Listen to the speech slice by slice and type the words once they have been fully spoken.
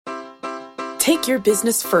Take your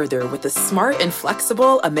business further with the smart and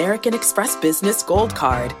flexible American Express Business Gold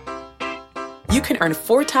Card. You can earn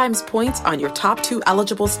 4 times points on your top 2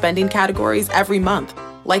 eligible spending categories every month,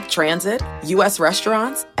 like transit, U.S.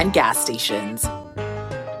 restaurants, and gas stations.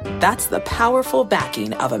 That's the powerful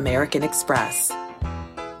backing of American Express.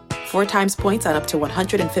 4 times points on up to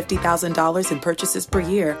 $150,000 in purchases per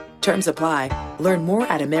year. Terms apply. Learn more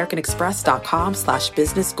at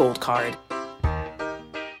americanexpress.com/businessgoldcard.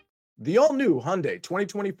 The all-new Hyundai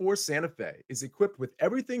 2024 Santa Fe is equipped with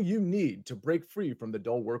everything you need to break free from the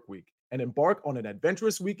dull work week and embark on an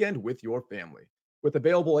adventurous weekend with your family. With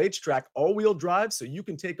available H-Track all-wheel drive so you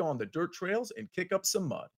can take on the dirt trails and kick up some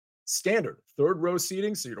mud. Standard third-row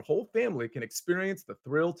seating so your whole family can experience the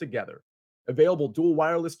thrill together. Available dual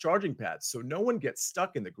wireless charging pads so no one gets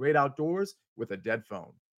stuck in the great outdoors with a dead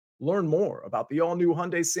phone. Learn more about the all-new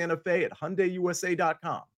Hyundai Santa Fe at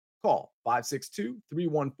HyundaiUSA.com. Call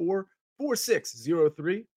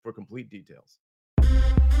 562-314-4603 for complete details.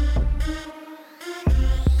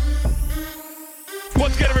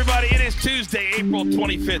 What's good, everybody? It is Tuesday, April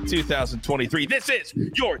 25th, 2023. This is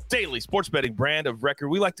your daily sports betting brand of record.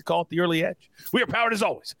 We like to call it the Early Edge. We are powered, as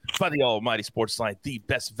always, by the almighty Sports Line, the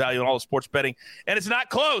best value in all of sports betting, and it's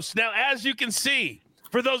not close. Now, as you can see,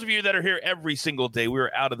 for those of you that are here every single day, we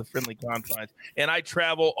are out of the friendly confines, and I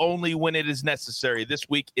travel only when it is necessary. This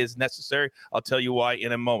week is necessary. I'll tell you why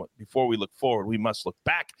in a moment. Before we look forward, we must look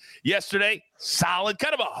back. Yesterday, solid,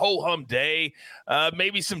 kind of a ho-hum day,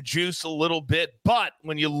 maybe some juice a little bit, but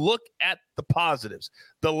when you look at the positives,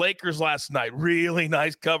 the Lakers last night, really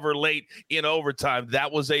nice cover late in overtime.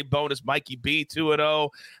 That was a bonus. Mikey B, 2-0.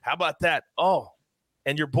 How about that? Oh,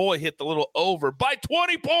 and your boy hit the little over by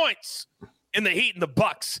 20 points. In the Heat and the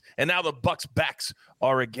Bucks, and now the Bucks' backs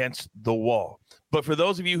are against the wall. But for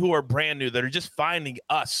those of you who are brand new, that are just finding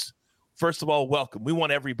us, first of all, welcome. We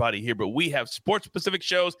want everybody here, but we have sports-specific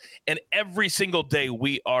shows, and every single day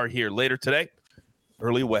we are here. Later today,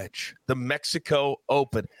 Early Wedge, the Mexico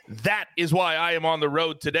Open. That is why I am on the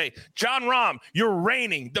road today. John Rahm, your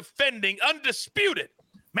reigning, defending, undisputed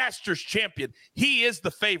Masters champion. He is the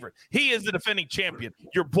favorite. He is the defending champion.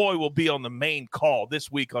 Your boy will be on the main call this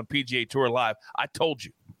week on PGA Tour Live. I told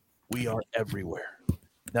you, we are everywhere.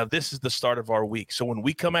 Now, this is the start of our week. So when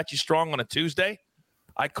we come at you strong on a Tuesday,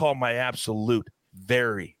 I call my absolute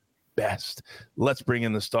very best. Let's bring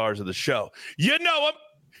in the stars of the show. You know them,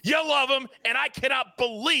 you love them, and I cannot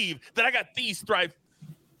believe that I got these thrive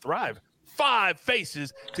 5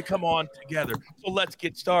 faces to come on together. So let's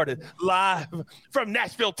get started. Live from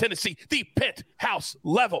Nashville, Tennessee, the penthouse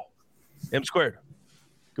level. M Squared.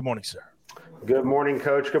 Good morning, sir. Good morning,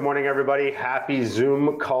 Coach. Good morning, everybody. Happy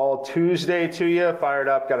Zoom call Tuesday to you. Fired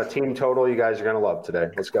up. Got a team total you guys are going to love today.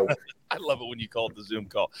 Let's go. I love it when you call it the Zoom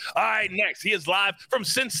call. All right, next. He is live from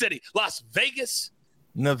Sin City, Las Vegas,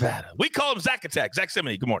 Nevada. We call him Zach Attack. Zach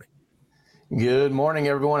Simony, good morning. Good morning,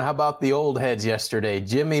 everyone. How about the old heads yesterday?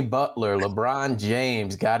 Jimmy Butler, LeBron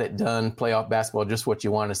James got it done. Playoff basketball, just what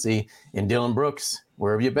you want to see. And Dylan Brooks,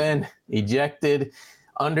 where have you been? Ejected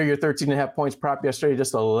under your 13.5 points prop yesterday,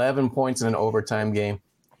 just 11 points in an overtime game.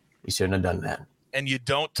 You shouldn't have done that. And you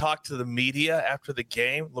don't talk to the media after the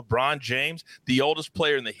game. LeBron James, the oldest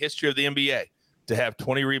player in the history of the NBA to have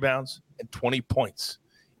 20 rebounds and 20 points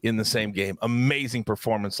in the same game. Amazing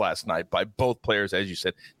performance last night by both players, as you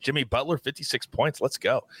said. Jimmy Butler, 56 points. Let's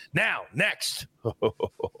go. Now, next.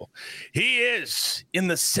 He is in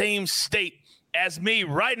the same state as me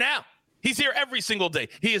right now. He's here every single day.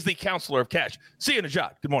 He is the counselor of cash. See you,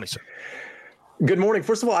 Najad. Good morning, sir. Good morning.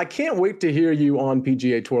 First of all, I can't wait to hear you on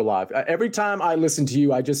PGA Tour Live. Every time I listen to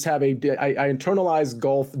you, I just have I internalize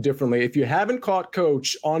golf differently. If you haven't caught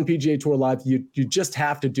Coach on PGA Tour Live, you just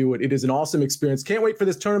have to do it. It is an awesome experience. Can't wait for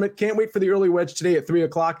this tournament. Can't wait for the early wedge today at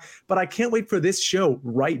 3:00. But I can't wait for this show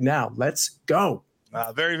right now. Let's go.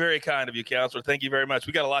 Very, very kind of you, counselor. Thank you very much.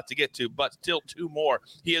 We got a lot to get to, but still 2 more.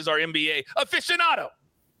 He is our NBA aficionado,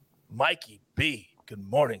 Mikey B. Good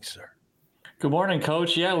morning, sir. Good morning,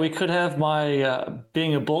 Coach. Yeah, we could have my,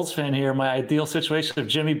 being a Bulls fan here, my ideal situation of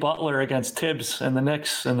Jimmy Butler against Tibbs and the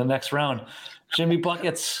Knicks in the next round. Jimmy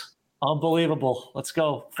Buckets, unbelievable. Let's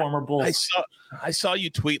go, former Bulls. I saw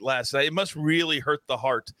you tweet last night. It must really hurt the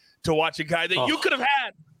heart to watch a guy that you could have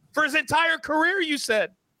had for his entire career, you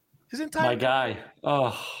said. My guy.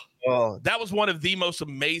 Oh, that was one of the most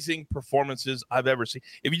amazing performances I've ever seen.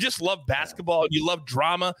 If you just love basketball, you love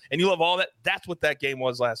drama, and you love all that, that's what that game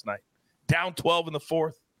was last night. Down 12 in the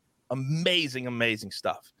fourth. Amazing, amazing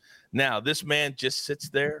stuff. Now, this man just sits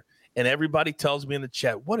there, and everybody tells me in the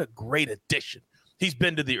chat, what a great addition. He's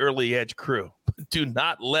been to the Early Edge crew. Do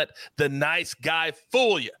not let the nice guy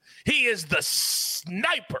fool you. He is the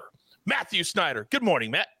sniper Matthew Snyder. Good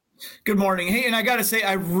morning, Matt. Good morning. Hey, and I got to say,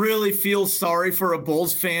 I really feel sorry for a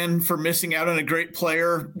Bulls fan for missing out on a great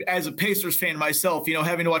player. As a Pacers fan myself,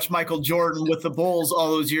 having to watch Michael Jordan with the Bulls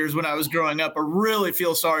all those years when I was growing up, I really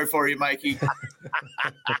feel sorry for you, Mikey.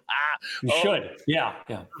 You should. Yeah.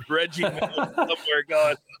 Reggie somewhere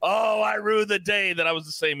going, I ruined the day that I was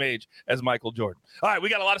the same age as Michael Jordan. All right, we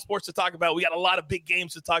got a lot of sports to talk about. We got a lot of big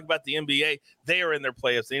games to talk about. The NBA, they are in their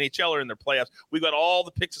playoffs. The NHL are in their playoffs. We got all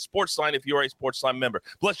the picks of Sportsline if you're a Sportsline member.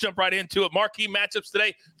 Let's jump right into it. Marquee matchups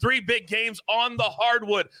today. 3 big games on the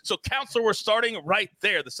hardwood. So, Counselor, we're starting right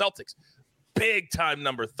there. The Celtics, big time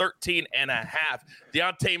number 13 and a half.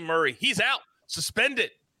 Dejounte Murray, he's out, suspended.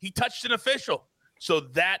 He touched an official. So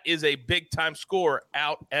that is a big time score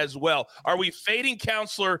out as well. Are we fading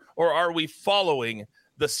Counselor or are we following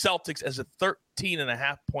the Celtics as a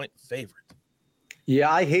 13.5-point favorite?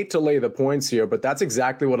 Yeah, I hate to lay the points here, but that's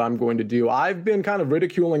exactly what I'm going to do. I've been kind of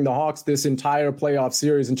ridiculing the Hawks this entire playoff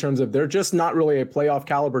series in terms of they're just not really a playoff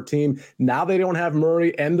caliber team. Now they don't have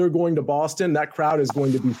Murray and they're going to Boston. That crowd is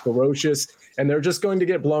going to be ferocious and they're just going to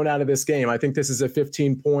get blown out of this game. I think this is a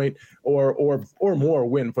 15-point or more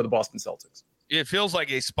win for the Boston Celtics. It feels like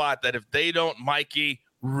a spot that if they don't, Mikey,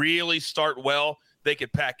 really start well, they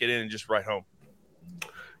could pack it in and just ride home.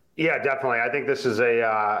 Yeah, definitely. I think this is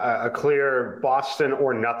a clear Boston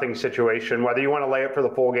or nothing situation. Whether you want to lay it for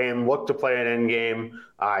the full game, look to play an in game,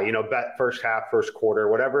 bet first half, first quarter,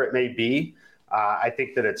 whatever it may be. I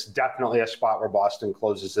think that it's definitely a spot where Boston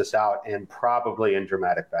closes this out and probably in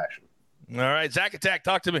dramatic fashion. All right, Zach Attack,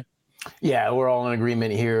 talk to me. Yeah, we're all in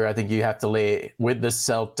agreement here. I think you have to lay it with the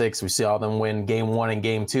Celtics. We saw them win game 1 and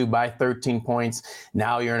game 2 by 13 points.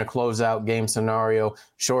 Now you're in a closeout game scenario,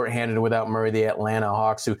 shorthanded without Murray, the Atlanta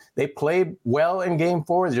Hawks, who they played well in game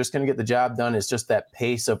 4. They're just going to get the job done. It's just that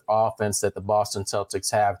pace of offense that the Boston Celtics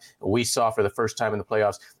have. We saw for the first time in the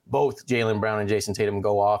playoffs, both Jaylen Brown and Jason Tatum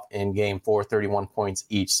go off in game 4, 31 points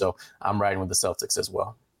each. So I'm riding with the Celtics as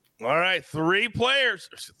well. All right, 3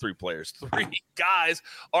 guys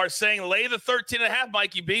are saying lay the 13.5,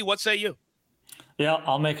 Mikey B. What say you? Yeah,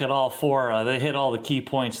 I'll make it all 4. They hit all the key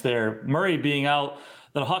points there. Murray being out,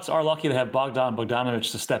 the Hawks are lucky to have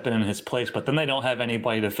Bogdanović to step in his place, but then they don't have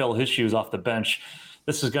anybody to fill his shoes off the bench.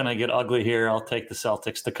 This is going to get ugly here. I'll take the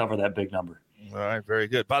Celtics to cover that big number. All right, very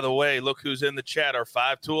good. By the way, look who's in the chat, our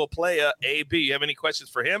 5-tool player, AB. You have any questions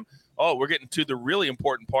for him? Oh, we're getting to the really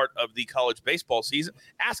important part of the college baseball season.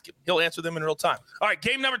 Ask him. He'll answer them in real time. All right,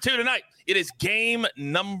 game number 2 tonight. It is game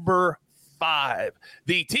number 5.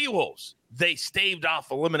 The T-Wolves, they staved off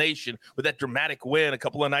elimination with that dramatic win a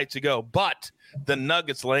couple of nights ago. But the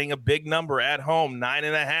Nuggets laying a big number at home,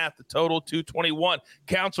 9.5, the total 221.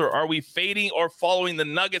 Counselor, are we fading or following the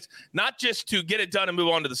Nuggets, not just to get it done and move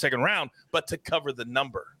on to the second round, but to cover the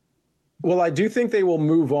number? Well, I do think they will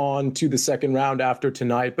move on to the second round after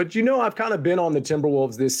tonight. But, I've kind of been on the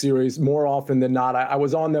Timberwolves this series more often than not. I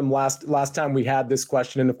was on them last time we had this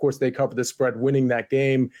question. And, of course, they covered the spread winning that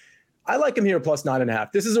game. I like them here plus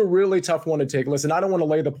 9.5. This is a really tough one to take. Listen, I don't want to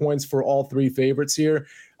lay the points for all 3 favorites here.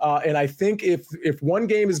 And I think if one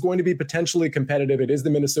game is going to be potentially competitive, it is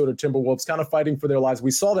the Minnesota Timberwolves kind of fighting for their lives.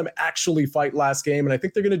 We saw them actually fight last game, and I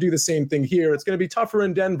think they're going to do the same thing here. It's going to be tougher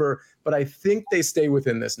in Denver, but I think they stay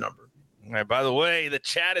within this number. All right, by the way, the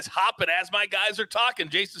chat is hopping as my guys are talking.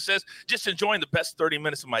 Jason says, just enjoying the best 30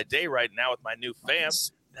 minutes of my day right now with my new fam.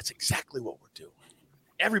 That's exactly what we're doing.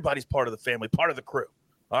 Everybody's part of the family, part of the crew.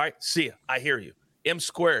 All right, see ya. I hear you. M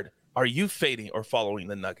squared, are you fading or following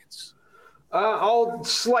the Nuggets? I'll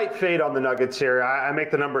slight fade on the Nuggets here. I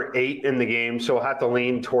make the number 8 in the game, so I'll have to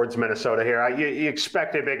lean towards Minnesota here. You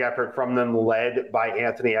expect a big effort from them led by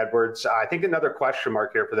Anthony Edwards. I think another question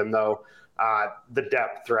mark here for them, though, the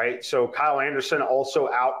depth, right? So Kyle Anderson also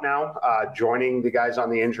out now, joining the guys on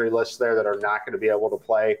the injury list there that are not going to be able to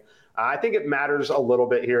play. I think it matters a little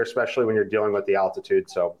bit here, especially when you're dealing with the altitude.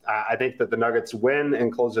 So I think that the Nuggets win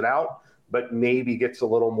and close it out, but maybe gets a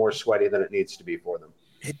little more sweaty than it needs to be for them.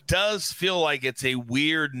 It does feel like it's a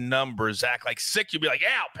weird number, Zach. Like sick, you'd be like,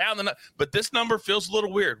 yeah, pound the nut. But this number feels a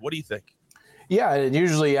little weird. What do you think? Yeah,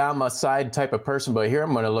 usually I'm a side type of person, but here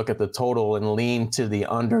I'm going to look at the total and lean to the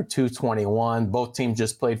under 221. Both teams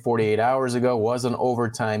just played 48 hours ago. Was an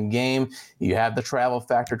overtime game. You have the travel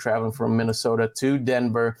factor traveling from Minnesota to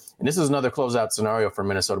Denver. And this is another closeout scenario for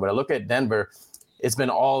Minnesota. But I look at Denver. It's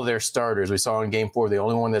been all their starters. We saw in game 4, the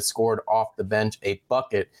only one that scored off the bench a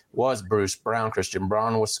bucket was Bruce Brown. Christian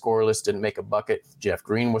Braun was scoreless, didn't make a bucket. Jeff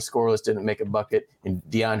Green was scoreless, didn't make a bucket. And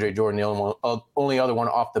DeAndre Jordan, the only other one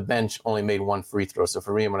off the bench, only made 1 free throw. So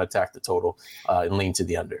for me, I'm going to attack the total and lean to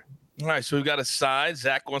the under. All right, so we've got a side.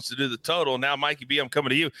 Zach wants to do the total. Now, Mikey B, I'm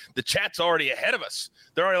coming to you. The chat's already ahead of us.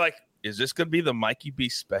 They're already like, Is this going to be the Mikey B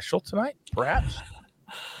special tonight, perhaps?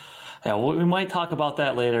 Yeah, we might talk about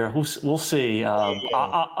that later. We'll see.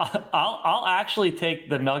 I'll actually take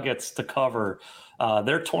the Nuggets to cover.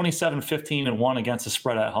 They're 27-15-1 against the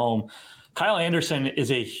spread at home. Kyle Anderson is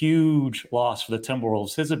a huge loss for the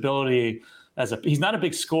Timberwolves. His ability he's not a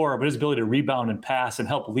big scorer, but his ability to rebound and pass and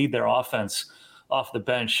help lead their offense off the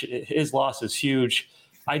bench, his loss is huge.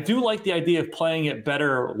 I do like the idea of playing it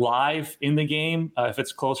better live in the game if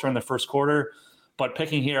it's closer in the first quarter. But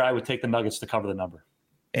picking here, I would take the Nuggets to cover the number.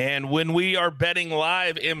 And when we are betting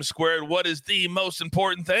live, M squared, what is the most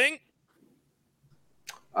important thing?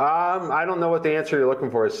 I don't know what the answer you're looking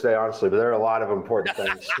for is today, honestly, but there are a lot of important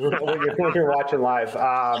things when you're watching live.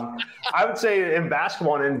 I would say in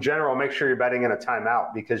basketball and in general, make sure you're betting in a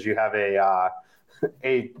timeout because you have a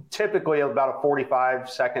typically about a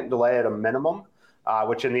 45-second delay at a minimum,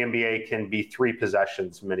 which in the NBA can be 3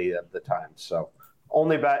 possessions many of the time. So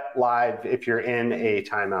only bet live if you're in a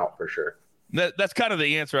timeout for sure. That's kind of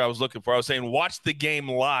the answer I was looking for. I was saying watch the game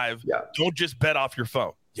live. Yeah. Don't just bet off your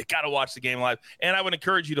phone. You got to watch the game live. And I would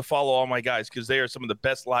encourage you to follow all my guys because they are some of the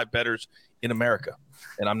best live bettors in America.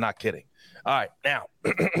 And I'm not kidding. All right, now,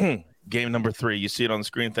 game number 3. You see it on the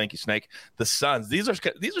screen. Thank you, Snake. The Suns. These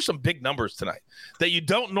are some big numbers tonight that you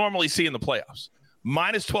don't normally see in the playoffs.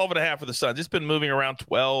 Minus 12.5 for the Suns. It's been moving around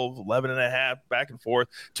 12, 11.5, back and forth.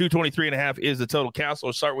 223.5 is the total count. So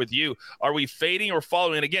we'll start with you. Are we fading or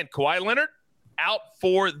following? And again, Kawhi Leonard out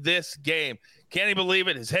for this game. Can't even believe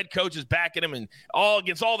it. His head coach is backing him and all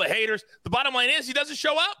against all the haters. The bottom line is he doesn't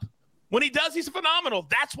show up. When he does, he's phenomenal.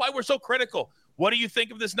 That's why we're so critical. What do you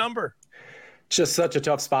think of this number? Just such a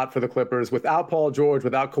tough spot for the Clippers. Without Paul George,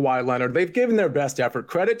 without Kawhi Leonard, they've given their best effort.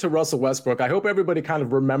 Credit to Russell Westbrook. I hope everybody kind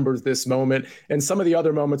of remembers this moment and some of the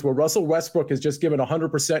other moments where Russell Westbrook has just given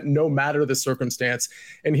 100% no matter the circumstance.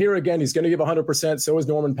 And here again, he's going to give 100%. So is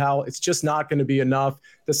Norman Powell. It's just not going to be enough.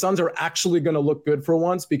 The Suns are actually going to look good for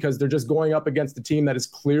once because they're just going up against a team that is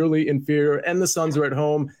clearly inferior, and the Suns are at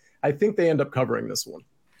home. I think they end up covering this one.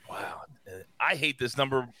 Wow. I hate this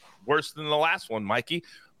number worse than the last one, Mikey.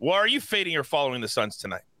 Well, are you fading or following the Suns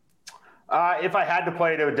tonight? If I had to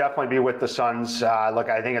play it, it would definitely be with the Suns. Look,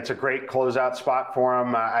 I think it's a great closeout spot for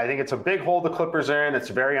them. I think it's a big hole the Clippers are in. It's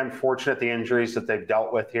very unfortunate, the injuries that they've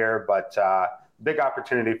dealt with here, but big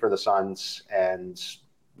opportunity for the Suns, and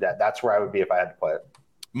that's where I would be if I had to play it.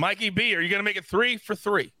 Mikey B, are you going to make it 3 for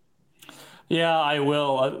 3? Yeah, I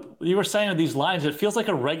will. You were saying these lines, it feels like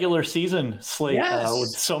a regular season slate with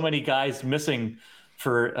so many guys missing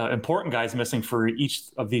for important guys missing for each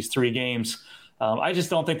of these 3 games. I just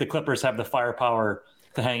don't think the Clippers have the firepower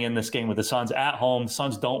to hang in this game with the Suns at home.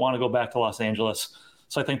 Suns don't want to go back to Los Angeles.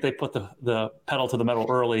 So I think they put the pedal to the metal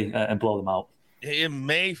early and blow them out. It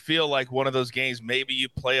may feel like one of those games. Maybe you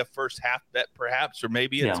play a first half bet perhaps, or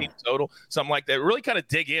maybe a team total, something like that. Really kind of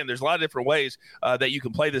dig in. There's a lot of different ways that you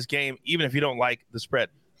can play this game, even if you don't like the spread.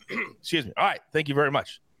 Excuse me. All right. Thank you very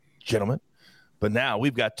much, gentlemen. But now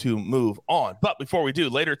we've got to move on. But before we do,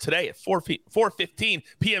 later today at 4:15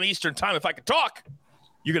 p.m. Eastern time, if I could talk,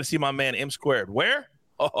 you're going to see my man M Squared. Where?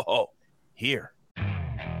 Here.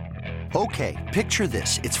 Okay, picture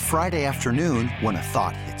this. It's Friday afternoon when a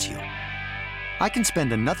thought hits you. I can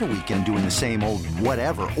spend another weekend doing the same old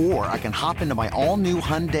whatever, or I can hop into my all-new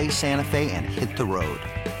Hyundai Santa Fe and hit the road.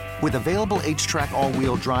 With available H-Track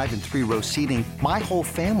all-wheel drive and 3-row seating, my whole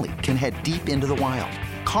family can head deep into the wild.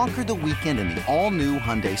 Conquer the weekend in the all-new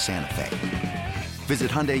Hyundai Santa Fe. Visit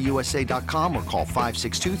HyundaiUSA.com or call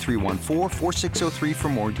 562-314-4603 for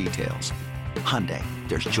more details. Hyundai,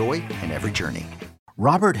 there's joy in every journey.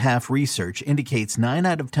 Robert Half research indicates 9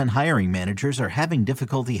 out of 10 hiring managers are having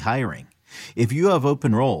difficulty hiring. If you have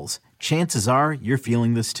open roles, chances are you're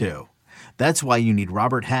feeling this too. That's why you need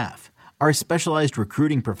Robert Half. Our specialized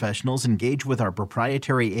recruiting professionals engage with our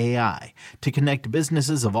proprietary AI to connect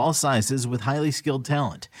businesses of all sizes with highly skilled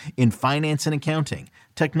talent in finance and accounting,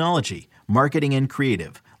 technology, marketing and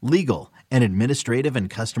creative, legal, and administrative and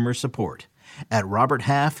customer support. At Robert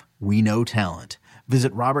Half, we know talent.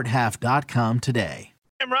 Visit roberthalf.com today.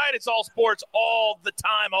 I'm right. It's all sports all the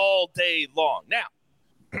time, all day long. Now,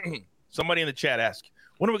 somebody in the chat asked,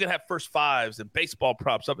 when are we going to have first fives and baseball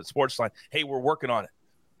props up at Sportsline? Hey, we're working on it.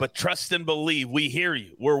 But trust and believe, we hear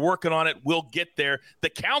you. We're working on it. We'll get there. The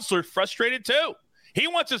counselor's frustrated too. He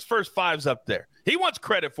wants his first fives up there. He wants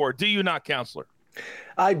credit for it. Do you not, counselor?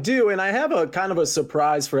 I do, and I have a kind of a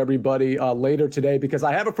surprise for everybody later today because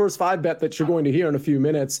I have a first 5 bet that you're going to hear in a few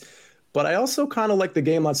minutes. But I also kind of like the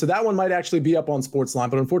game line. So that one might actually be up on Sportsline.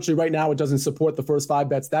 But unfortunately, right now, it doesn't support the first 5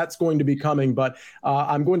 bets. That's going to be coming. But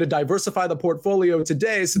I'm going to diversify the portfolio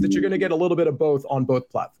today so that you're going to get a little bit of both on both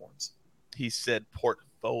platforms. He said portfolio.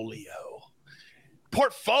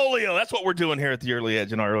 Portfolio. That's what we're doing here at the Early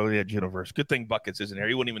Edge in our Early Edge universe. Good thing Buckets isn't here.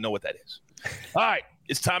 You wouldn't even know what that is. All right.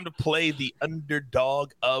 It's time to play the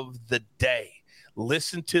underdog of the day.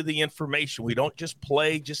 Listen to the information. We don't just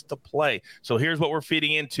play just to play. So here's what we're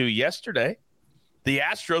feeding into. Yesterday, the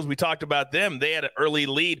Astros, we talked about them. They had an early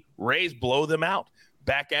lead. Rays blow them out.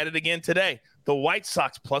 Back at it again today. The White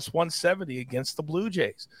Sox plus 170 against the Blue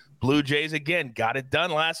Jays. Blue Jays, again, got it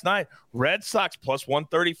done last night. Red Sox plus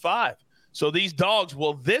 135. So these dogs,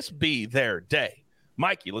 will this be their day?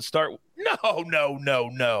 Mikey, let's start.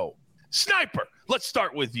 No. Sniper, let's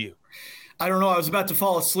start with you. I don't know. I was about to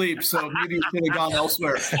fall asleep, so maybe you should have gone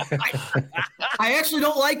elsewhere. I actually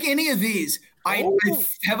don't like any of these. I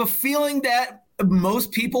have a feeling that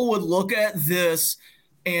most people would look at this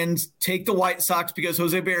and take the White Sox because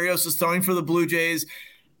Jose Barrios is throwing for the Blue Jays.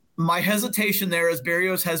 My hesitation there is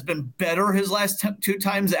Barrios has been better his last two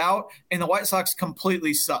times out, and the White Sox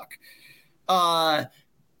completely suck.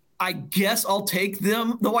 I guess I'll take the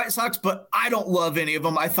White Sox, but I don't love any of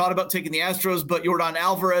them. I thought about taking the Astros, but Yordan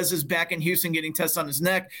Alvarez is back in Houston getting tests on his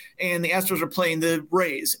neck, and the Astros are playing the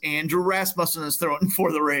Rays. Andrew Rasmussen is throwing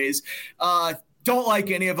for the Rays. Don't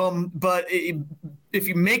like any of them, but if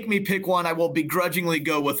you make me pick one, I will begrudgingly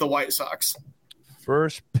go with the White Sox.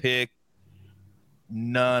 First pick,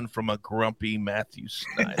 none from a grumpy Matthew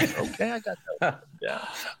Snyder. Okay, I got that. Yeah.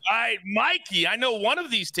 All right, Mikey, I know one of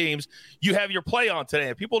these teams you have your play on today.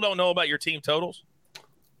 If people don't know about your team totals,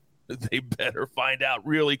 they better find out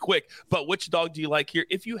really quick. But which dog do you like here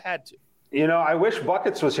if you had to? You know, I wish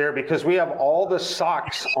Buckets was here because we have all the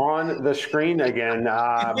Sox on the screen again.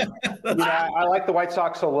 I like the White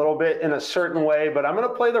Sox a little bit in a certain way, but I'm going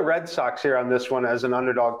to play the Red Sox here on this one as an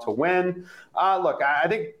underdog to win. Look, I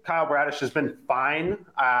think Kyle Bradish has been fine.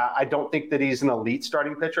 I don't think that he's an elite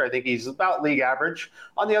starting pitcher. I think he's about league average.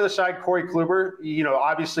 On the other side, Corey Kluber,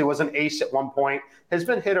 obviously was an ace at one point, has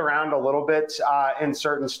been hit around a little bit in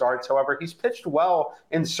certain starts. However, he's pitched well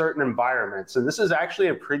in certain environments. And this is actually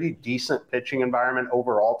a pretty decent pitching environment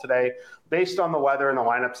overall today based on the weather and the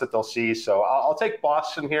lineups that they'll see. So I'll take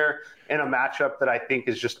Boston here in a matchup that I think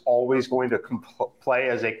is just always going to play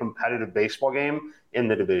as a competitive baseball game in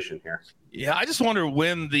the division here. Yeah, I just wonder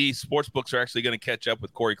when the sports books are actually going to catch up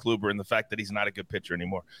with Corey Kluber and the fact that he's not a good pitcher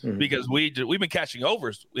anymore, because we've been catching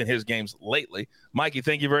overs in his games lately. Mikey,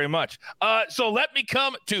 thank you very much. So let me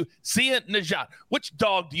come to Sia Najat. Which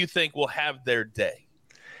dog do you think will have their day?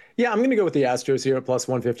 Yeah, I'm going to go with the Astros here at plus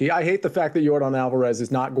 150. I hate the fact that Yordan Alvarez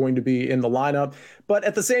is not going to be in the lineup. But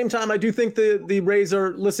at the same time, I do think the Rays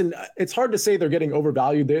are, listen, it's hard to say they're getting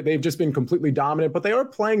overvalued. They've just been completely dominant, but they are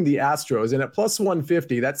playing the Astros. And at plus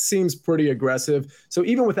 150, that seems pretty aggressive. So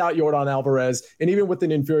even without Yordan Alvarez and even with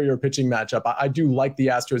an inferior pitching matchup, I do like the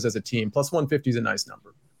Astros as a team. Plus 150 is a nice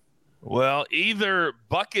number. Well, either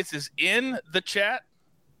Buckets is in the chat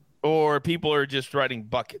or people are just writing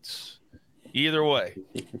Buckets. Either way,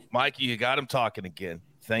 Mikey, you got him talking again.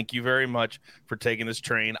 Thank you very much for taking this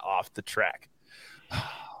train off the track.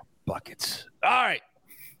 Buckets. All right.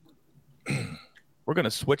 We're going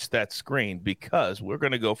to switch that screen because we're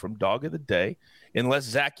going to go from dog of the day, unless,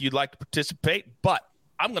 Zach, you'd like to participate. But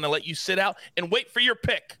I'm going to let you sit out and wait for your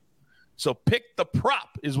pick. So pick the prop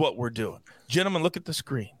is what we're doing. Gentlemen, look at the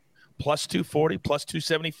screen. Plus 240, plus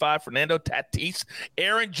 275, Fernando Tatis,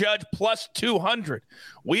 Aaron Judge, plus 200.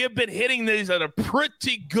 We have been hitting these at a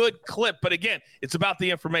pretty good clip, but again, it's about the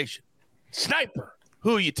information. Sniper,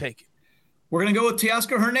 who are you taking? We're going to go with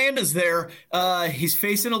Teoscar Hernandez there. He's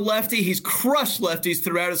facing a lefty. He's crushed lefties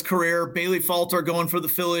throughout his career. Bailey Falter going for the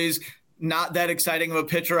Phillies. Not that exciting of a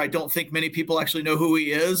pitcher. I don't think many people actually know who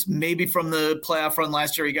he is. Maybe from the playoff run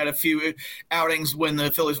last year, he got a few outings when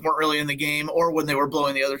the Phillies weren't really in the game or when they were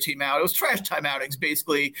blowing the other team out. It was trash time outings,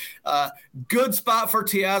 basically. Good spot for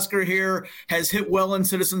Teoscar here. Has hit well in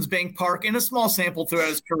Citizens Bank Park in a small sample throughout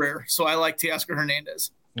his career. So I like Teoscar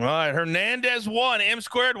Hernandez. All right, Hernandez won. M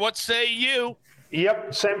squared, what say you?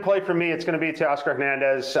 Yep, same play for me. It's going to be Teoscar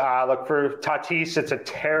Hernandez. Look, for Tatis, it's a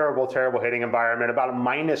terrible, terrible hitting environment, about a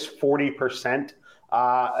minus 40%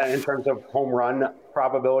 in terms of home run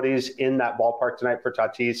probabilities in that ballpark tonight for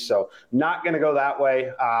Tatis. So not going to go that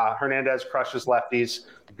way. Hernandez crushes lefties,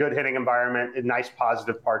 good hitting environment, a nice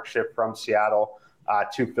positive park shift from Seattle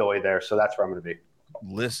to Philly there. So that's where I'm going to be.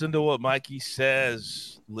 Listen to what Mikey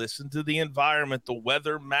says. Listen to the environment. The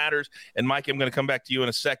weather matters. And, Mikey, I'm going to come back to you in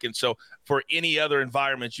a second. So for any other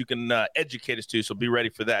environments, you can educate us to. So be ready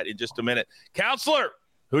for that in just a minute. Counselor,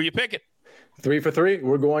 who are you picking? 3 for 3.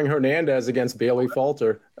 We're going Hernandez against Bailey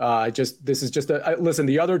Falter. Listen,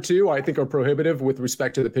 the other two I think are prohibitive with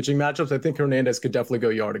respect to the pitching matchups. I think Hernandez could definitely go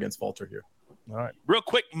yard against Falter here. All right. Real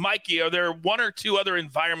quick, Mikey, are there one or two other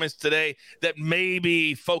environments today that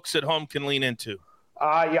maybe folks at home can lean into?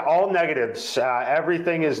 Yeah, all negatives.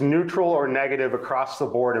 Everything is neutral or negative across the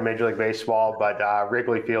board in Major League Baseball, but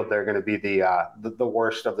Wrigley Field, they're going to be the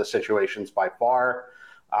worst of the situations by far.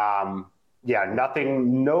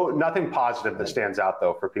 Nothing positive that stands out,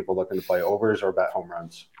 though, for people looking to play overs or bet home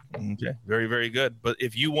runs. Okay, very, very good. But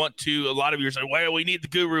if you want to, a lot of you are saying, well, we need the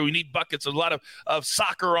guru, we need buckets, a lot of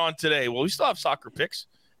soccer on today. Well, we still have soccer picks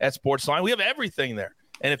at Sportsline. We have everything there.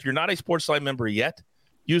 And if you're not a Sportsline member yet,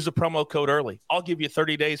 use the promo code early. I'll give you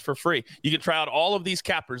 30 days for free. You can try out all of these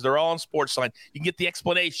cappers. They're all on Sportsline. You can get the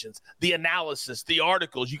explanations, the analysis, the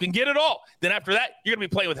articles. You can get it all. Then after that, you're going to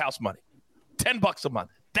be playing with house money. $10 a month.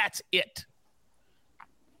 That's it.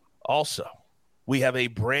 Also, we have a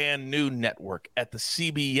brand new network at the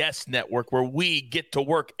CBS network where we get to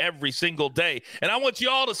work every single day. And I want you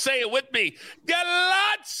all to say it with me.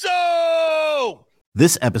 Galazzo!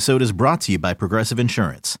 This episode is brought to you by Progressive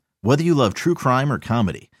Insurance. Whether you love true crime or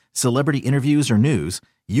comedy, celebrity interviews or news,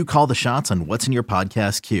 you call the shots on what's in your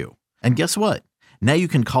podcast queue. And guess what? Now you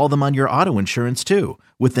can call them on your auto insurance too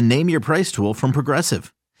with the Name Your Price tool from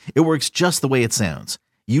Progressive. It works just the way it sounds.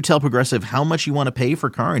 You tell Progressive how much you want to pay for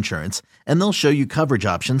car insurance, and they'll show you coverage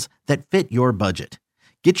options that fit your budget.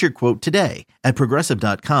 Get your quote today at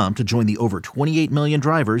Progressive.com to join the over 28 million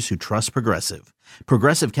drivers who trust Progressive.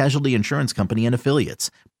 Progressive Casualty Insurance Company and Affiliates.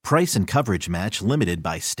 Price and coverage match limited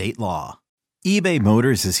by state law. eBay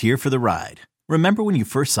Motors is here for the ride. Remember when you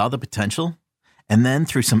first saw the potential? And then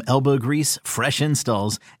through some elbow grease, fresh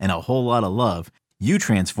installs, and a whole lot of love, you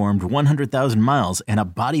transformed 100,000 miles and a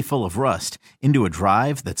body full of rust into a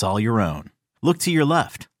drive that's all your own. Look to your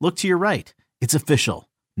left. Look to your right. It's official.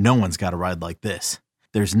 No one's got a ride like this.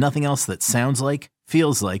 There's nothing else that sounds like,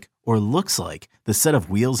 feels like, or looks like the set of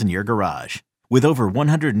wheels in your garage. With over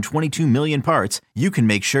 122 million parts, you can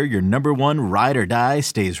make sure your number one ride or die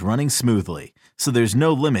stays running smoothly. So there's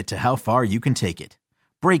no limit to how far you can take it.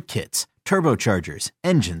 Brake kits, turbochargers,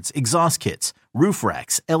 engines, exhaust kits, roof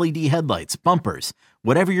racks, LED headlights, bumpers,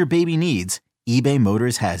 whatever your baby needs, eBay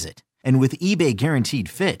Motors has it. And with eBay Guaranteed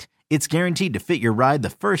Fit, it's guaranteed to fit your ride the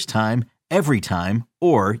first time, every time,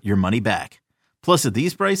 or your money back. Plus at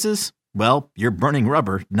these prices, well, you're burning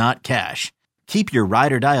rubber, not cash. Keep your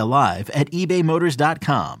ride or die alive at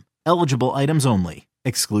ebaymotors.com. Eligible items only.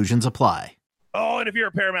 Exclusions apply. Oh, and if you're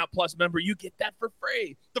a Paramount Plus member, you get that for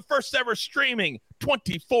free. The first ever streaming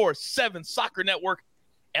 24/7 soccer network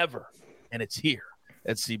ever. And it's here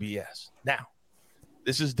at CBS. Now,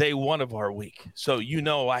 this is day one of our week. So you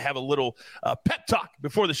know I have a little pep talk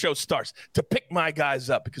before the show starts to pick my guys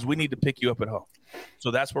up because we need to pick you up at home.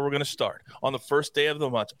 So that's where we're going to start on the first day of the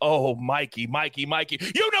month. Oh, Mikey. You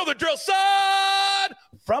know the drill, son!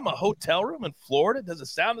 From a hotel room in Florida. Does it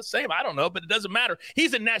sound the same? I don't know, but it doesn't matter.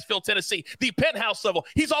 He's in Nashville, Tennessee, the penthouse level.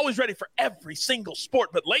 He's always ready for every single sport.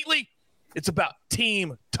 But lately, it's about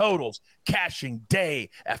team totals, cashing day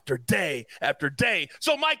after day after day.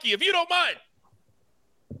 So, Mikey, if you don't mind,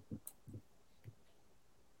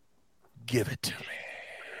 give it to me.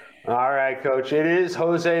 All right, Coach. It is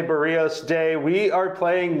Jose Barrios Day. We are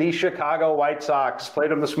playing the Chicago White Sox.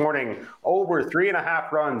 Played them this morning. Over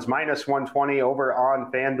 3.5 runs, -120 over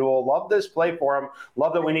on FanDuel. Love this play for him.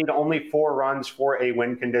 Love that we need only 4 runs for a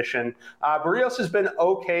win condition. Barrios has been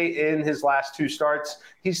okay in his last 2 starts.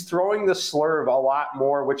 He's throwing the slurve a lot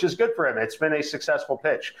more, which is good for him. It's been a successful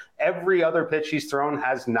pitch. Every other pitch he's thrown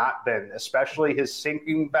has not been, especially his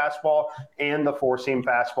sinking fastball and the 4-seam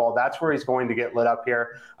fastball. That's where he's going to get lit up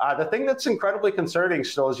here. The thing that's incredibly concerning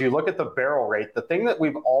still is you look at the barrel rate. The thing that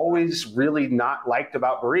we've always really not liked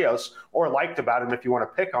about Barrios, or liked about him if you want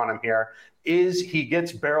to pick on him here, is he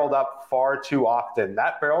gets barreled up far too often.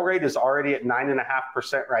 That barrel rate is already at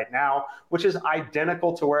 9.5% right now, which is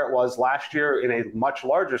identical to where it was last year in a much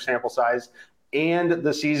larger sample size and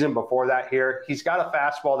the season before that here. He's got a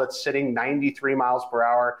fastball that's sitting 93 miles per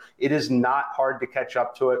hour. It is not hard to catch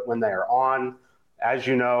up to it when they are on. As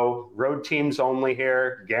you know, road teams only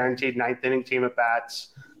here, guaranteed 9th inning team at bats.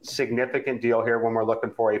 Significant deal here when we're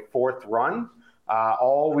looking for a 4th run.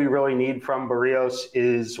 All we really need from Barrios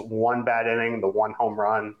is 1 bad inning, the 1 home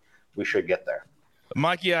run. We should get there.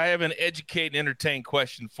 Mikey, I have an educate and entertain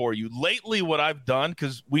question for you. Lately, what I've done,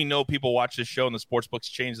 because we know people watch this show and the sports books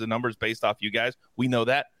change the numbers based off you guys. We know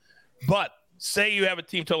that. But say you have a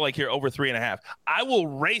team total like here over 3.5. I will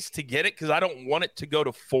race to get it because I don't want it to go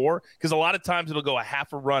to 4 because a lot of times it'll go a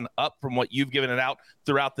half a run up from what you've given it out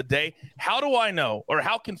throughout the day. How do I know, or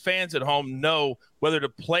how can fans at home know whether to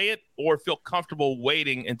play it or feel comfortable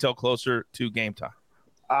waiting until closer to game time?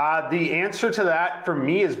 The answer to that for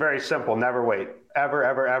me is very simple. Never wait. Ever,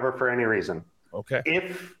 ever, ever for any reason. Okay.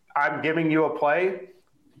 If I'm giving you a play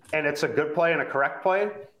and it's a good play and a correct play,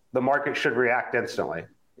 the market should react instantly.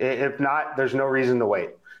 If not, there's no reason to wait.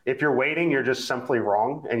 If you're waiting, you're just simply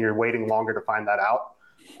wrong, and you're waiting longer to find that out.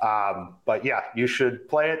 But yeah, you should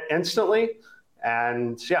play it instantly.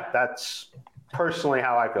 And yeah, that's personally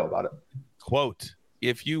how I feel about it. Quote,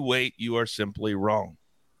 if you wait, you are simply wrong.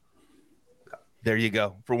 There you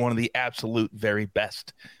go. For one of the absolute very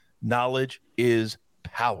best. Knowledge is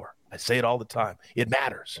power. I say it all the time. It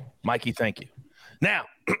matters. Mikey, thank you. Now,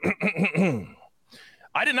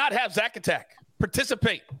 I did not have Zach Attack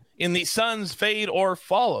participate in the Suns fade or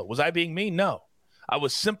follow. Was I being mean? No. I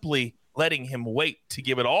was simply letting him wait to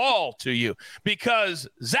give it all to you because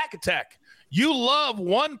Zach Attack, you love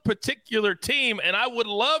one particular team, and I would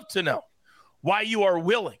love to know why you are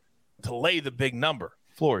willing to lay the big number.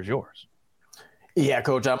 Floor is yours. Yeah,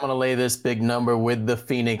 Coach, I'm going to lay this big number with the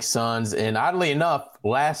Phoenix Suns. And oddly enough,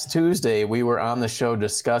 last Tuesday, we were on the show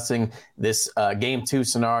discussing this Game 2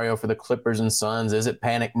 scenario for the Clippers and Suns. Is it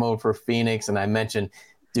panic mode for Phoenix? And I mentioned,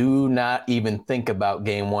 do not even think about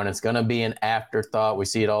Game 1. It's going to be an afterthought. We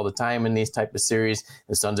see it all the time in these type of series.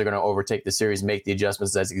 The Suns are going to overtake the series, make the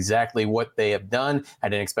adjustments. That's exactly what they have done. I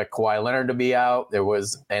didn't expect Kawhi Leonard to be out. There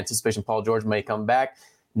was anticipation Paul George may come back.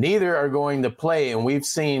 Neither are going to play, and we've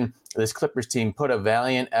seen this Clippers team put a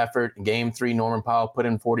valiant effort. Game 3, Norman Powell put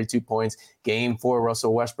in 42 points. Game 4,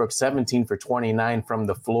 Russell Westbrook, 17 for 29 from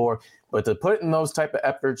the floor. But to put in those type of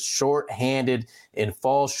efforts short-handed and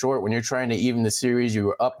fall short when you're trying to even the series, you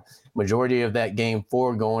were up majority of that Game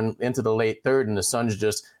 4 going into the late third, and the Suns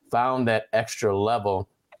just found that extra level.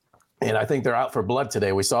 And I think they're out for blood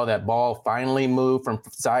today. We saw that ball finally move from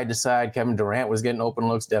side to side. Kevin Durant was getting open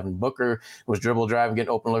looks. Devin Booker was dribble driving, getting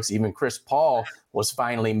open looks. Even Chris Paul was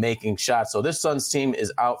finally making shots. So this Suns team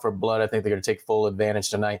is out for blood. I think they're going to take full advantage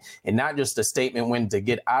tonight. And not just a statement win to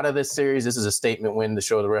get out of this series. This is a statement win to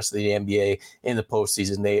show the rest of the NBA in the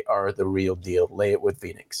postseason they are the real deal. Lay it with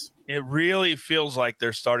Phoenix. It really feels like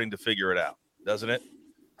they're starting to figure it out, doesn't it?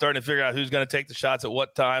 Starting to figure out who's going to take the shots at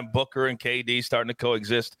what time. Booker and KD starting to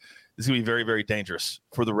coexist. This is going to be very, very dangerous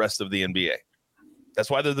for the rest of the NBA. That's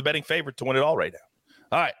why they're the betting favorite to win it all right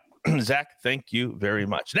now. All right, Zach, thank you very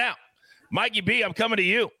much. Now, Mikey B, I'm coming to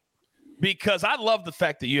you because I love the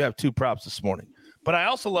fact that you have two props this morning, but I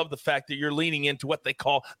also love the fact that you're leaning into what they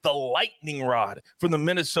call the lightning rod from the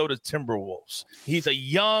Minnesota Timberwolves. He's a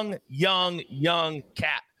young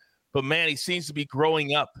cat, but, man, he seems to be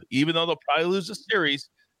growing up. Even though they'll probably lose the series,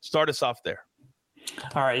 start us off there.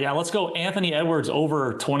 All right, yeah, let's go Anthony Edwards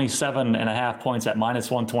over 27.5 points at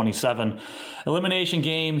 -127. Elimination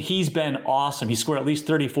game, he's been awesome. He scored at least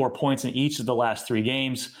 34 points in each of the last 3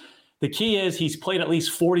 games. The key is he's played at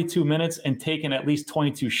least 42 minutes and taken at least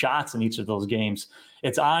 22 shots in each of those games.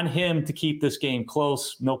 It's on him to keep this game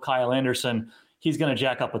close. No Kyle Anderson. He's going to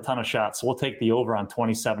jack up a ton of shots. So we'll take the over on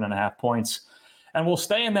 27.5 points. And we'll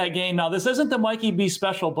stay in that game. Now, this isn't the Mikey B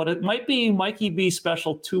special, but it might be Mikey B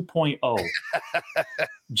special 2.0.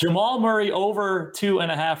 Jamal Murray over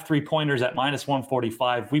 2.5 3-pointers at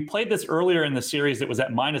 -145. We played this earlier in the series. It was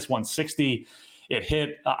at -160. It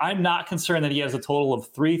hit. I'm not concerned that he has a total of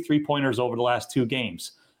 3 3-pointers over the last 2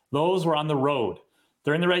 games. Those were on the road.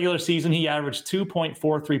 During the regular season, he averaged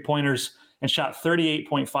 2.4 3-pointers and shot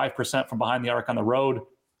 38.5% from behind the arc on the road.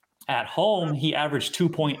 At home, he averaged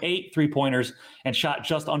 2.8 3-pointers and shot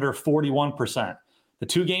just under 41%. The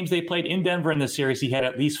 2 games they played in Denver in this series, he had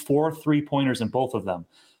at least 4 3-pointers in both of them.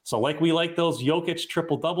 So like we like those Jokic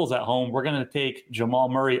triple-doubles at home, we're going to take Jamal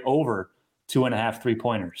Murray over 2.5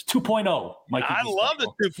 3-pointers. 2.0. I love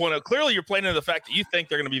the 2.0. Clearly, you're playing into the fact that you think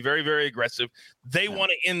they're going to be very, very aggressive. They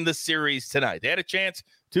want to end the series tonight. They had a chance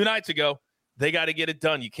 2 nights ago. They got to get it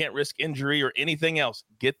done. You can't risk injury or anything else.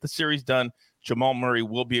 Get the series done. Jamal Murray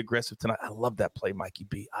will be aggressive tonight. I love that play, Mikey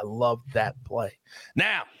B. I love that play.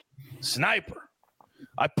 Now, Sniper,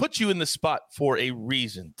 I put you in the spot for a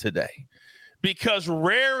reason today because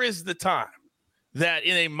rare is the time that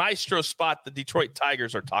in a maestro spot the Detroit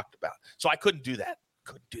Tigers are talked about. So I couldn't do that.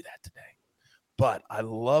 Couldn't do that today. But I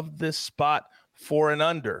love this spot for an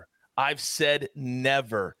under. I've said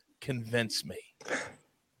never convince me.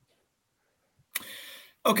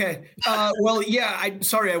 Okay. Well, yeah,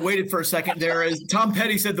 I waited for a second there. As Tom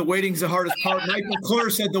Petty said, the waiting's the hardest part. Mike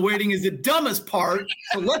McClure said the waiting is the dumbest part.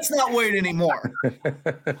 So let's not wait anymore.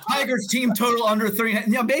 Tigers team total under 3.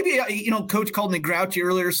 Now, maybe, Coach called me grouchy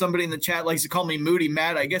earlier. Somebody in the chat likes to call me moody,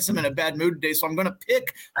 mad. I guess I'm in a bad mood today, so I'm going to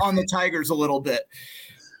pick on the Tigers a little bit.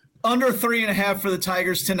 Under 3.5 for the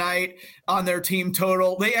Tigers tonight on their team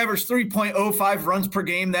total. They average 3.05 runs per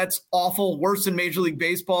game. That's awful, worse than Major League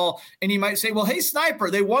Baseball. And you might say, well, hey,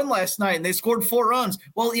 Sniper, they won last night and they scored 4 runs.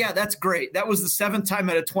 Well, yeah, that's great. That was the 7th time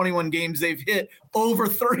out of 21 games they've hit over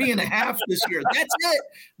 3.5 this year.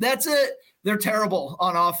 That's it. They're terrible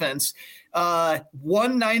on offense.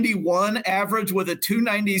 191 average with a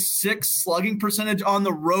 296 slugging percentage on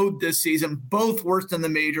the road this season, both worse than the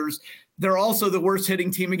majors. They're also the worst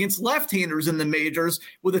hitting team against left-handers in the majors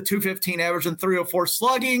with a 215 average and 304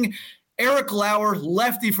 slugging. Eric Lauer,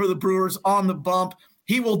 lefty for the Brewers, on the bump.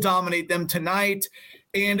 He will dominate them tonight.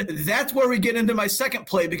 And that's where we get into my second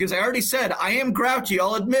play, because I already said I am grouchy,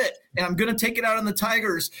 I'll admit, and I'm going to take it out on the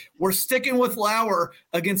Tigers. We're sticking with Lauer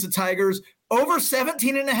against the Tigers. Over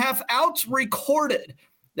 17.5 outs recorded.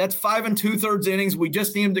 That's 5 2/3 innings. We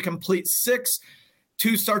just need him to complete 6.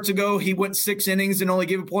 2 starts ago, he went 6 innings and only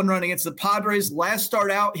gave up 1 run against the Padres. Last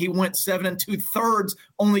start out, he went 7 2/3,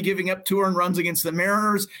 only giving up 2 earned runs against the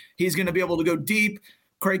Mariners. He's going to be able to go deep.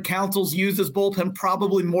 Craig Counsell's used his bullpen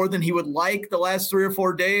probably more than he would like the last 3 or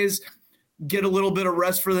 4 days. Get a little bit of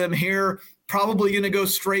rest for them here. Probably going to go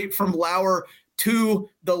straight from Lauer to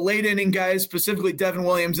the late inning guys, specifically Devin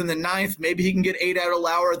Williams in the 9th. Maybe he can get 8 out of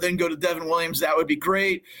Lauer, then go to Devin Williams. That would be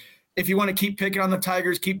great. If you want to keep picking on the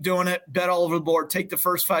Tigers, keep doing it. Bet all over the board. Take the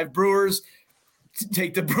first 5 Brewers.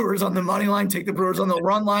 Take the Brewers on the money line. Take the Brewers on the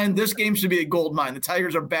run line. This game should be a gold mine. The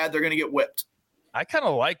Tigers are bad. They're going to get whipped. I kind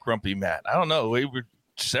of like Grumpy Matt. I don't know. We're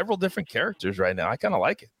several different characters right now. I kind of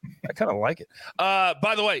like it.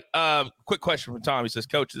 By the way, quick question from Tom. He says,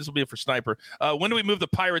 Coach, this will be for Sniper. When do we move the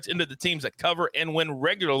Pirates into the teams that cover and win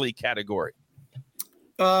regularly category?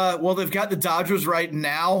 Well, they've got the Dodgers right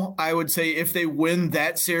now. I would say if they win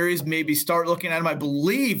that series, maybe start looking at them. I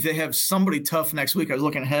believe they have somebody tough next week. I was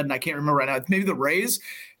looking ahead and I can't remember right now. Maybe the Rays.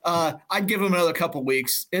 I'd give them another couple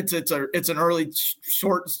weeks. It's an early,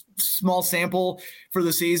 short, small sample for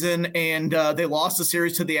the season, and they lost the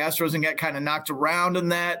series to the Astros and got kind of knocked around in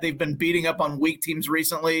that. They've been beating up on weak teams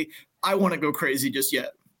recently. I wouldn't go crazy just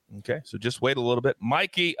yet. Okay, so just wait a little bit.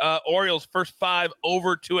 Mikey, Orioles first 5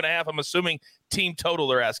 over 2.5. I'm assuming team total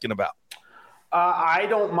they're asking about. I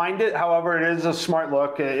don't mind it. However, it is a smart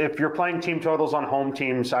look. If you're playing team totals on home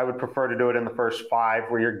teams, I would prefer to do it in the first 5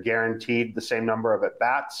 where you're guaranteed the same number of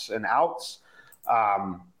at-bats and outs.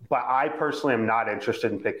 But I personally am not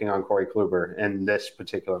interested in picking on Corey Kluber in this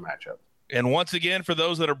particular matchup. And once again, for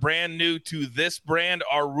those that are brand new to this brand,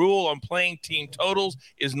 our rule on playing team totals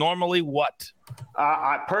is normally what?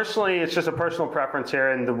 Personally, it's just a personal preference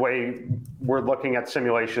here in the way we're looking at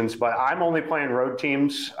simulations. But I'm only playing road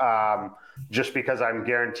teams just because I'm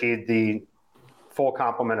guaranteed the full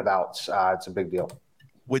complement of outs. It's a big deal.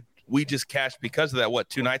 We just cashed because of that,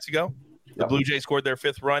 2 nights ago? The Blue Jays scored their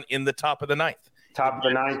 5th run in the top of the 9th. Top of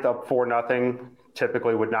the 9th, up 4-0.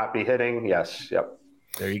 Typically would not be hitting. Yes, yep.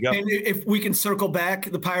 There you go. And if we can circle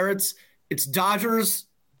back the Pirates, it's Dodgers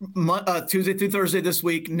Tuesday through Thursday this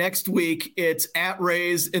week. Next week, it's at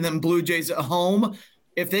Rays and then Blue Jays at home.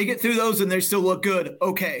 If they get through those and they still look good,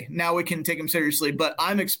 okay, now we can take them seriously. But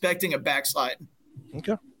I'm expecting a backslide.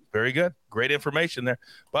 Okay, very good. Great information there.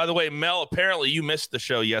 By the way, Mel, apparently you missed the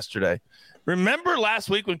show yesterday. Remember last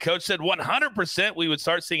week when Coach said 100% we would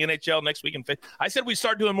start seeing NHL next week? I said we'd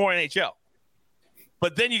start doing more NHL.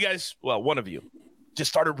 But then you guys, well, one of you, just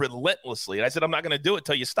started relentlessly. And I said, I'm not going to do it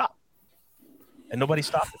till you stop. And nobody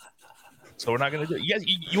stopped it. So we're not going to do it.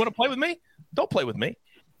 You want to play with me? Don't play with me.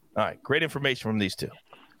 All right. Great information from these two.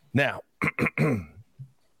 Now,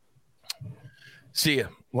 see you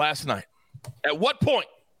last night. At what point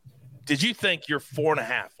did you think your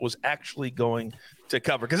 4.5 was actually going to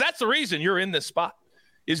cover? Because that's the reason you're in this spot,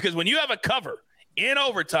 is because when you have a cover in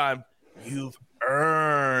overtime, you've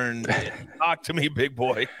earned it. Talk to me, big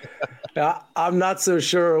boy. I'm not so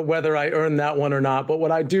sure whether I earned that one or not, but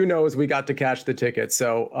what I do know is we got to cash the ticket.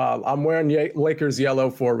 So I'm wearing Lakers yellow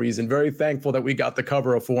for a reason. Very thankful that we got the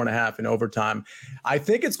cover of 4.5 in overtime. I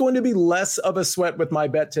think it's going to be less of a sweat with my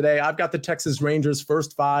bet today. I've got the Texas Rangers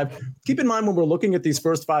first 5. Keep in mind when we're looking at these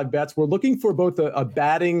first 5 bets, we're looking for both a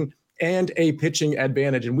batting and a pitching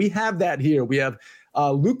advantage. And we have that here. We have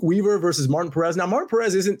Luke Weaver versus Martin Perez. Now, Martin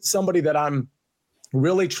Perez isn't somebody that I'm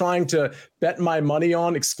really trying to bet my money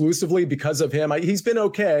on exclusively because of him. He's been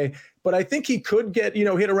okay, but I think he could get,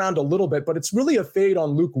 hit around a little bit, but it's really a fade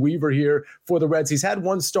on Luke Weaver here for the Reds. He's had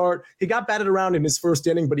 1 start. He got batted around in his first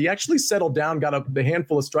inning, but he actually settled down, got a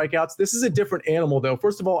handful of strikeouts. This is a different animal, though.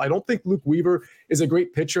 First of all, I don't think Luke Weaver is a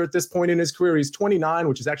great pitcher at this point in his career. He's 29,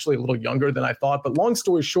 which is actually a little younger than I thought. But long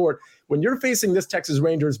story short, when you're facing this Texas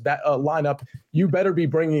Rangers lineup, you better be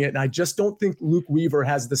bringing it. And I just don't think Luke Weaver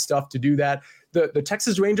has the stuff to do that. The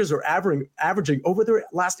Texas Rangers are averaging over their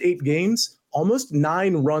last 8 games almost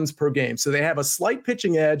 9 runs per game. So they have a slight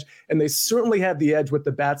pitching edge, and they certainly have the edge with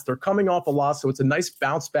the bats. They're coming off a loss, so it's a nice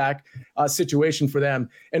bounce back situation for them.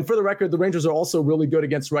 And for the record, the Rangers are also really good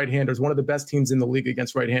against right-handers, one of the best teams in the league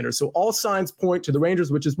against right-handers. So all signs point to the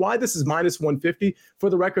Rangers, which is why this is minus 150. For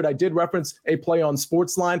the record, I did reference a play on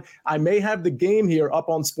Sportsline. I may have the game here up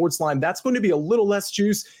on Sportsline. That's going to be a little less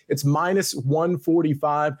juice. It's minus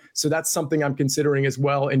 145. So that's something I'm considering as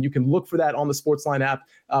well. And you can look for that on the Sportsline app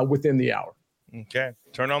within the hour. Okay.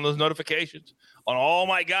 Turn on those notifications on all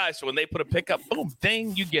my guys. So when they put a pickup, boom,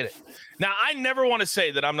 ding, you get it. Now, I never want to say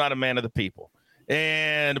that I'm not a man of the people.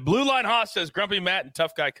 And Blue Line Haas says, Grumpy Matt and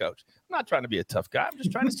Tough Guy Coach. I'm not trying to be a tough guy. I'm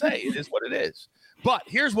just trying to say it is what it is. But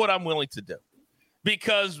here's what I'm willing to do.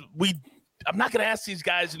 Because I'm not going to ask these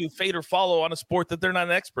guys to do fade or follow on a sport that they're not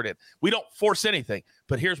an expert in. We don't force anything.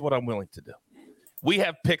 But here's what I'm willing to do. We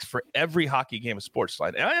have picks for every hockey game of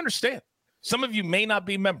Sportsline. And I understand. Some of you may not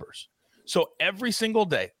be members. So every single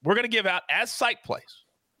day, we're going to give out as site plays.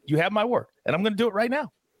 You have my word. And I'm going to do it right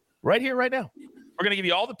now. Right here, right now. We're going to give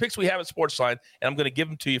you all the picks we have at Sportsline, and I'm going to give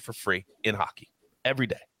them to you for free in hockey every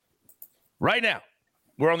day. Right now,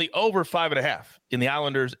 we're on the over 5.5 in the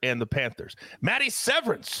Islanders and the Panthers. Matty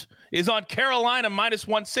Severance is on Carolina minus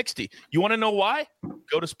 160. You want to know why?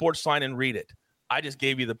 Go to Sportsline and read it. I just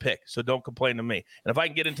gave you the pick, so don't complain to me. And if I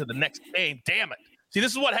can get into the next game, damn it. See,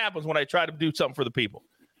 this is what happens when I try to do something for the people.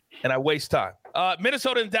 And I waste time.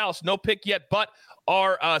 Minnesota and Dallas, no pick yet, but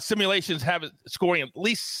our simulations have it scoring at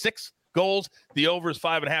least 6 goals. The over is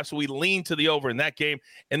 5.5, so we lean to the over in that game.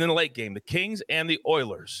 And then the late game, the Kings and the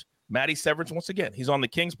Oilers. Matty Severance, once again, he's on the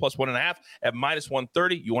Kings plus 1.5 at minus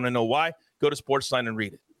 130. You want to know why? Go to Sportsline and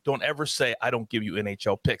read it. Don't ever say I don't give you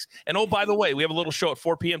NHL picks. And oh, by the way, we have a little show at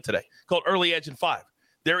 4 p.m. today called Early Edge and 5.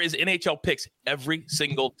 There is NHL picks every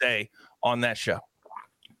single day on that show.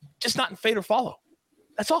 Just not in fade or follow.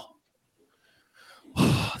 That's all.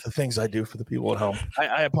 The things I do for the people at home.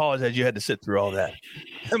 I apologize you had to sit through all that.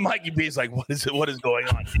 And Mikey B is like, what is it? What is going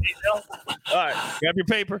on? All right, grab your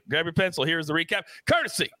paper, grab your pencil. Here's the recap.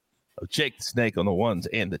 Courtesy of Jake the Snake on the 1s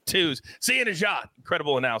and the 2s. Seeing Ajad,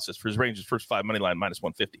 incredible analysis for his Rangers first 5 money line minus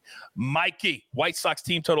 150. Mikey, White Sox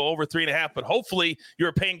team total over 3.5, but hopefully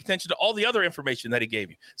you're paying attention to all the other information that he gave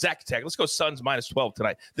you. Zach Attack, let's go Suns minus 12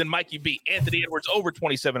 tonight. Then Mikey B, Anthony Edwards over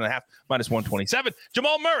 27.5 minus 127.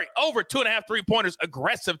 Jamal Murray over 2.5 3-pointers,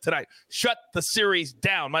 aggressive tonight. Shut the series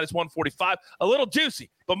down minus 145. A little juicy,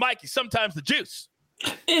 but Mikey, sometimes the juice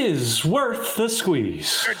is worth the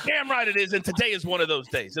squeeze. You're damn right it is, and today is one of those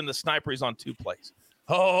days. And the sniper is on 2 plays.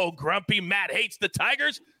 Oh, Grumpy Matt hates the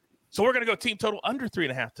Tigers, so we're going to go team total under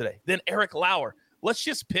 3.5 today. Then Eric Lauer, let's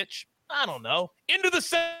just pitch, I don't know, into the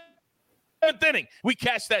 7th inning. We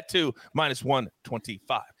catch that too, minus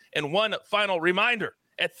 125. And one final reminder,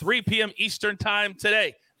 at 3 p.m. Eastern time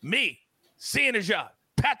today, me, Seeing Ajad,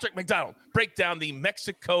 Patrick McDonald, break down the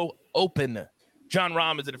Mexico Open. John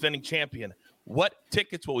Rahm is the defending champion. What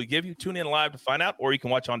tickets will we give you? Tune in live to find out, or you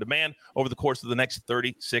can watch on demand over the course of the next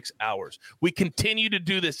 36 hours. We continue to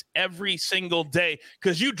do this every single day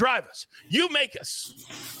because you drive us. You make us.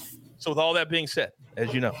 So with all that being said,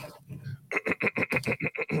 as you know,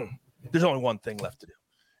 there's only one thing left to do.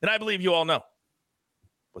 And I believe you all know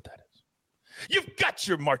what that is. You've got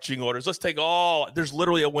your marching orders. Let's take there's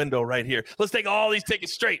literally a window right here. Let's take all these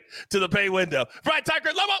tickets straight to the pay window. Brian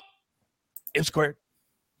Tucker, Lobo, M Squared,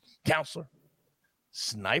 Counselor,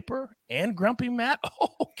 Sniper, and Grumpy Matt.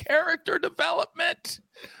 Oh, character development.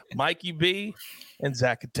 Mikey B and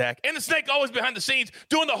Zach Attack. And the Snake always behind the scenes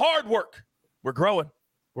doing the hard work. We're growing.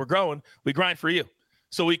 We're growing. We grind for you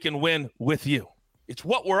so we can win with you. It's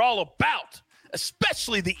what we're all about,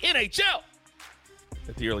 especially the NHL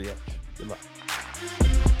at the early edge. Good luck.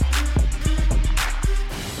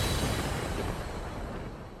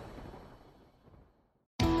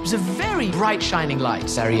 There's a very bright shining light,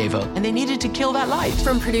 Sarajevo, and they needed to kill that light.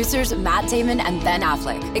 From producers Matt Damon and Ben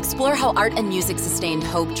Affleck, explore how art and music sustained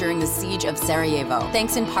hope during the siege of Sarajevo,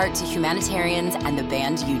 thanks in part to humanitarians and the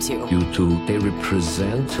band U2. U2, they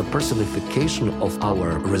represent a personification of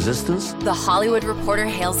our resistance. The Hollywood Reporter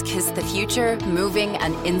hails Kiss the Future, moving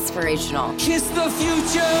and inspirational. Kiss the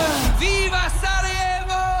future! Viva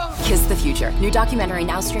Sarajevo! Kiss the Future, new documentary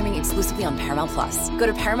now streaming exclusively on Paramount+. Go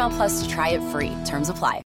to Paramount+ to try it free. Terms apply.